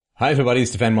Hi everybody, it's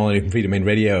Stefan Molyneux from Freedom in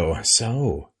Radio.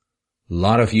 So, a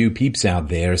lot of you peeps out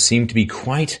there seem to be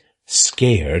quite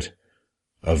scared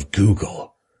of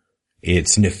Google.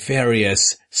 Its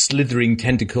nefarious, slithering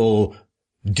tentacle,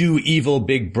 do evil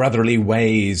big brotherly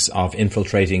ways of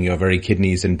infiltrating your very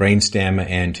kidneys and brainstem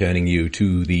and turning you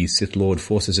to the Sith Lord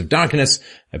forces of darkness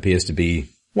appears to be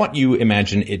what you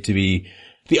imagine it to be.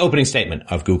 The opening statement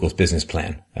of Google's business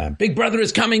plan. Big Brother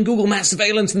is coming, Google mass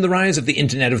surveillance and the rise of the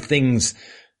Internet of Things.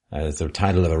 As the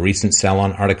title of a recent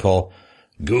Salon article.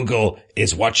 Google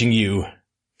is watching you,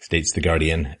 states The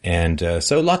Guardian. And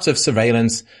so lots of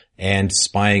surveillance and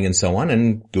spying and so on.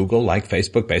 And Google, like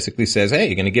Facebook, basically says, hey,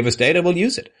 you're going to give us data, we'll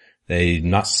use it. They're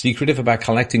not secretive about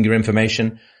collecting your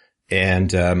information.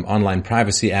 And online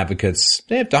privacy advocates,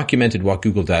 they have documented what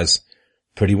Google does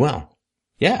pretty well.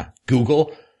 Yeah,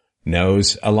 Google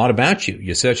knows a lot about you,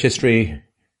 your search history,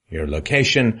 your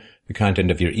location, the content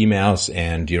of your emails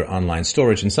and your online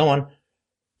storage and so on.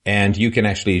 And you can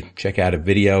actually check out a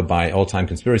video by Old Time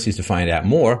Conspiracies to find out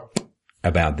more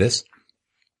about this.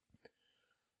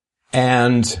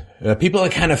 And people are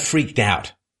kind of freaked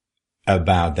out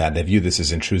about that. They view this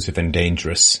as intrusive and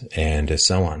dangerous and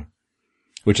so on.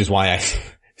 Which is why I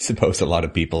suppose a lot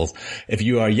of people, if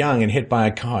you are young and hit by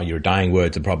a car, your dying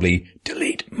words are probably,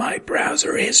 delete my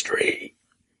browser history.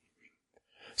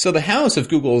 So the hows of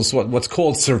Google's what's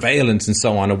called surveillance and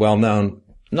so on are well known.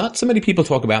 Not so many people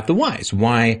talk about the whys.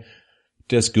 Why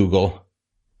does Google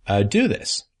do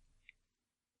this?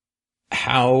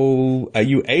 How are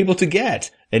you able to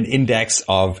get an index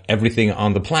of everything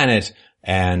on the planet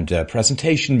and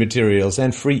presentation materials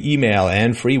and free email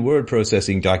and free word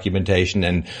processing documentation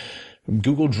and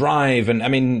Google Drive and, I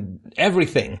mean,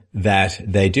 everything that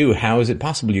they do? How is it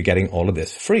possible you're getting all of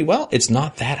this free? Well, it's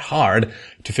not that hard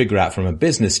to figure out from a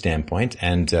business standpoint.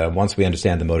 And once we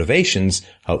understand the motivations,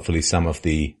 hopefully some of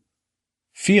the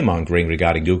fear-mongering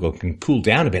regarding Google can cool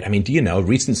down a bit. I mean, do you know, a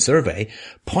recent survey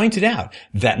pointed out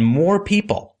that more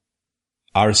people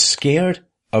are scared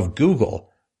of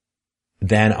Google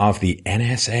than of the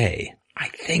NSA. I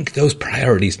think those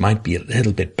priorities might be a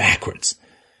little bit backwards.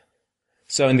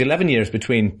 So in the 11 years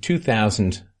between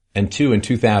 2002 and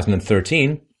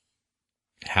 2013,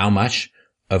 how much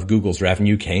of Google's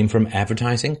revenue came from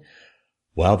advertising?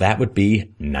 Well, that would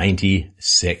be 96%.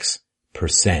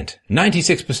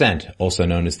 96%, also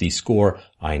known as the score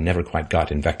I never quite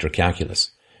got in vector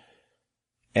calculus.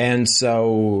 And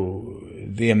so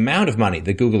the amount of money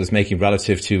that Google is making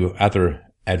relative to other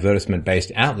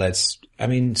advertisement-based outlets, I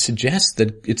mean, suggests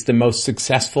that it's the most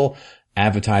successful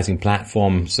advertising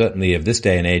platform, certainly of this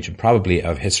day and age and probably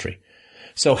of history.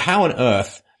 So how on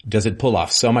earth does it pull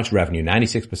off so much revenue,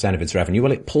 96% of its revenue?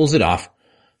 Well, it pulls it off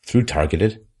through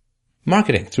targeted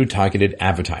marketing, through targeted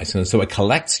advertising. So it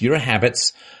collects your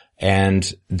habits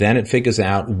and then it figures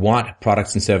out what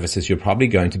products and services you're probably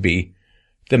going to be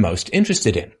the most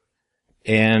interested in.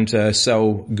 And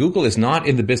so Google is not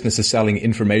in the business of selling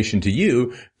information to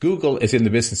you. Google is in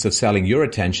the business of selling your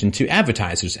attention to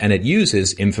advertisers, and it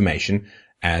uses information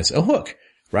as a hook,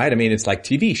 right? I mean, it's like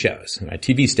TV shows, right?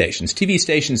 TV stations. TV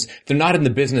stations, they're not in the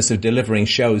business of delivering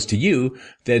shows to you.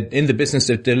 They're in the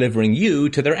business of delivering you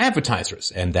to their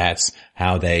advertisers, and that's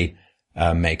how they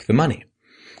make the money.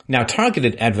 Now,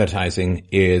 targeted advertising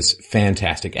is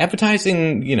fantastic.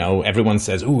 Advertising, you know, everyone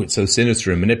says, ooh, it's so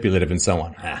sinister and manipulative and so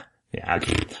on. Yeah,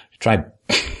 try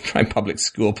public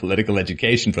school political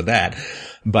education for that.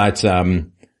 But,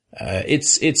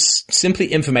 it's simply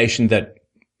information that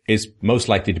is most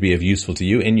likely to be of useful to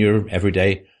you in your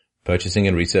everyday purchasing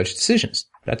and research decisions.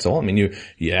 That's all. I mean,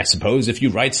 I suppose if you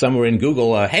write somewhere in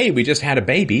Google, hey, we just had a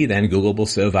baby, then Google will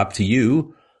serve up to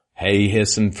you, hey,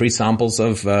 here's some free samples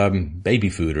of, baby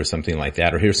food or something like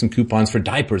that, or here's some coupons for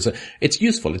diapers. It's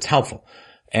useful. It's helpful.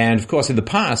 And of course, in the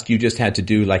past, you just had to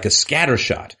do like a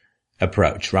scattershot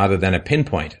approach rather than a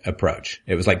pinpoint approach.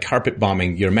 It was like carpet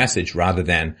bombing your message rather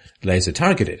than laser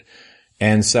targeted.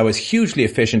 And so it's hugely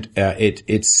efficient.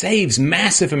 It saves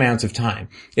massive amounts of time.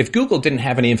 If Google didn't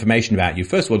have any information about you,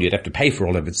 first of all, you'd have to pay for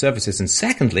all of its services. And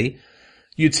secondly,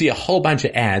 you'd see a whole bunch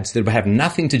of ads that would have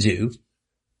nothing to do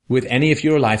with any of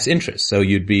your life's interests. So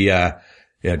you'd be,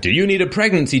 do you need a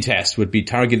pregnancy test would be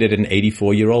targeted at an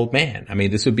 84-year-old man. I mean,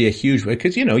 this would be a huge,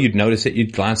 because, you'd notice it,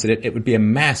 you'd glance at it. It would be a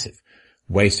massive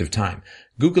waste of time.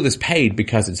 Google is paid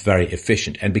because it's very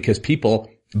efficient and because people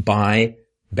buy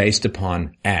based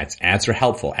upon ads. Ads are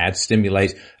helpful. Ads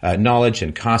stimulate knowledge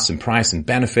and costs and price and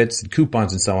benefits and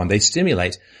coupons and so on. They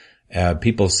stimulate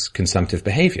people's consumptive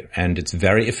behavior, and it's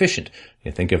very efficient.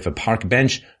 You think of a park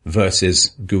bench versus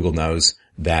Google knows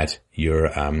that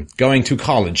you're going to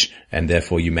college, and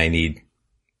therefore you may need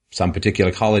some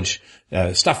particular college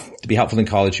stuff to be helpful in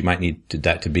college, you might need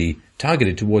that to be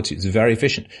targeted towards you. It's very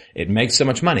efficient. It makes so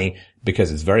much money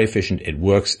because it's very efficient, it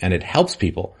works, and it helps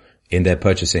people in their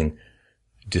purchasing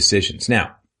decisions.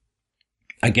 Now,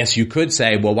 I guess you could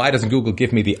say, well, why doesn't Google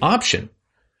give me the option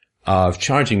of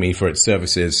charging me for its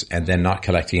services and then not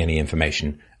collecting any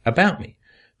information about me?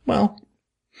 Well,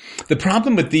 the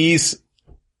problem with these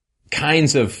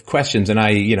kinds of questions, and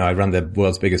I run the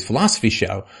world's biggest philosophy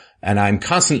show, and I'm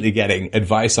constantly getting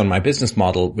advice on my business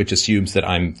model, which assumes that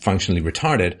I'm functionally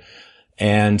retarded.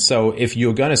 And so if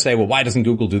you're going to say, well, why doesn't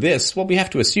Google do this? Well, we have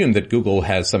to assume that Google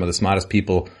has some of the smartest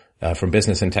people from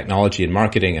business and technology and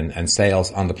marketing and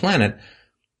sales on the planet.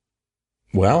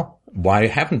 Well, why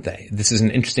haven't they? This is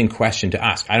an interesting question to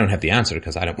ask. I don't have the answer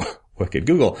because I don't work at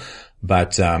Google,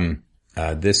 but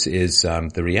this is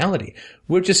the reality.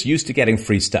 We're just used to getting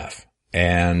free stuff.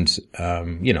 And,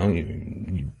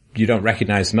 you don't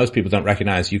recognize, most people don't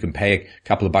recognize you can pay a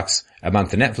couple of bucks a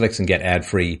month to Netflix and get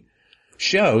ad-free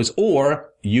shows, or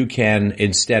you can,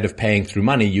 instead of paying through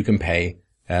money, you can pay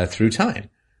through time.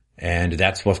 And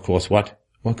that's, of course, what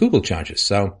Google charges.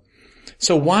 So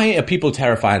why are people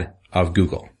terrified of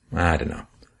Google? I don't know.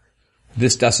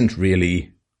 This doesn't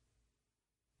really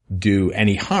do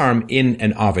any harm in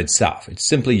and of itself. It's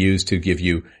simply used to give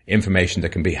you information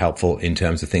that can be helpful in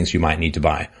terms of things you might need to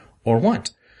buy or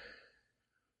want.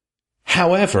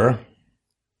 However,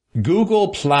 Google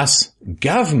plus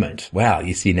government, well,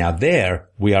 you see, now there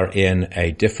we are in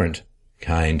a different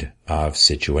kind of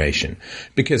situation,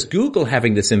 because Google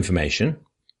having this information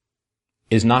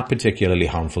is not particularly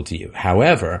harmful to you.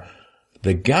 However,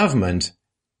 the government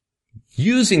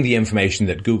using the information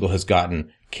that Google has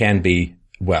gotten can be,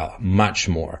 well, much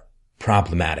more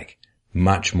problematic,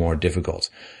 much more difficult.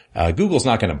 Google's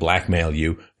not going to blackmail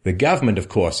you. The government, of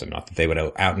course, not that they would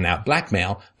out and out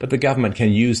blackmail, but the government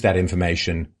can use that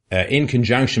information in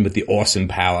conjunction with the awesome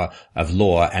power of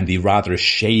law and the rather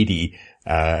shady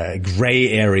gray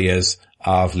areas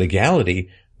of legality.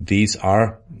 These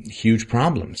are huge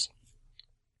problems.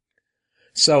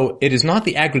 So it is not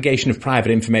the aggregation of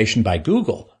private information by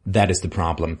Google that is the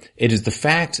problem. It is the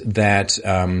fact that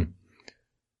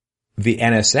the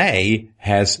NSA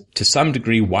has, to some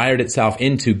degree, wired itself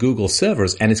into Google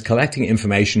servers and is collecting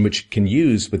information which it can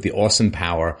use with the awesome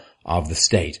power of the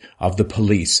state, of the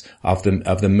police, of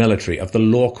the military, of the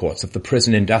law courts, of the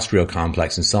prison industrial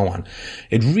complex, and so on.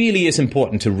 It really is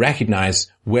important to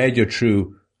recognize where your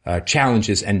true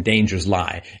challenges and dangers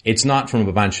lie. It's not from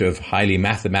a bunch of highly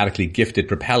mathematically gifted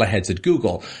propeller heads at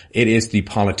Google. It is the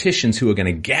politicians who are going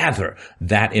to gather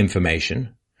that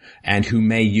information and who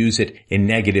may use it in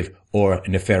negative or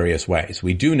nefarious ways.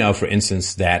 We do know, for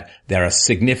instance, that there are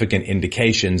significant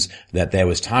indications that there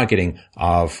was targeting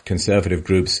of conservative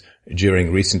groups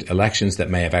during recent elections that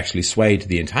may have actually swayed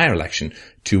the entire election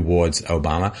towards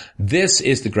Obama. This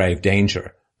is the grave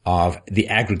danger of the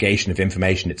aggregation of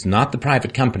information. It's not the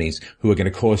private companies who are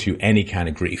going to cause you any kind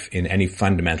of grief in any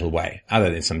fundamental way,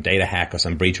 other than some data hack or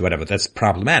some breach or whatever. That's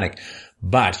problematic,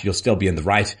 but you'll still be in the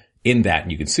right in that,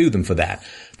 and you can sue them for that.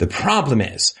 The problem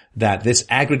is that this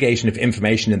aggregation of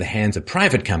information in the hands of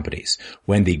private companies,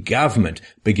 when the government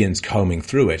begins combing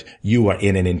through it, you are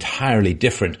in an entirely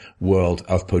different world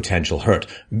of potential hurt.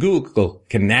 Google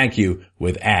can nag you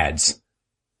with ads.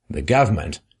 The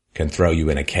government can throw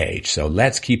you in a cage. So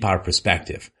let's keep our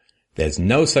perspective. There's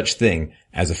no such thing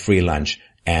as a free lunch,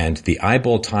 and the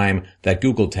eyeball time that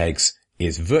Google takes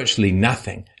is virtually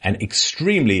nothing and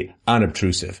extremely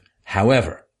unobtrusive.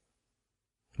 However,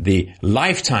 the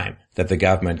lifetime that the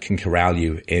government can corral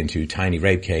you into tiny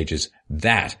rape cages,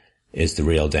 that is the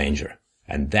real danger.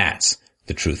 And that's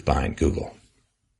the truth behind Google.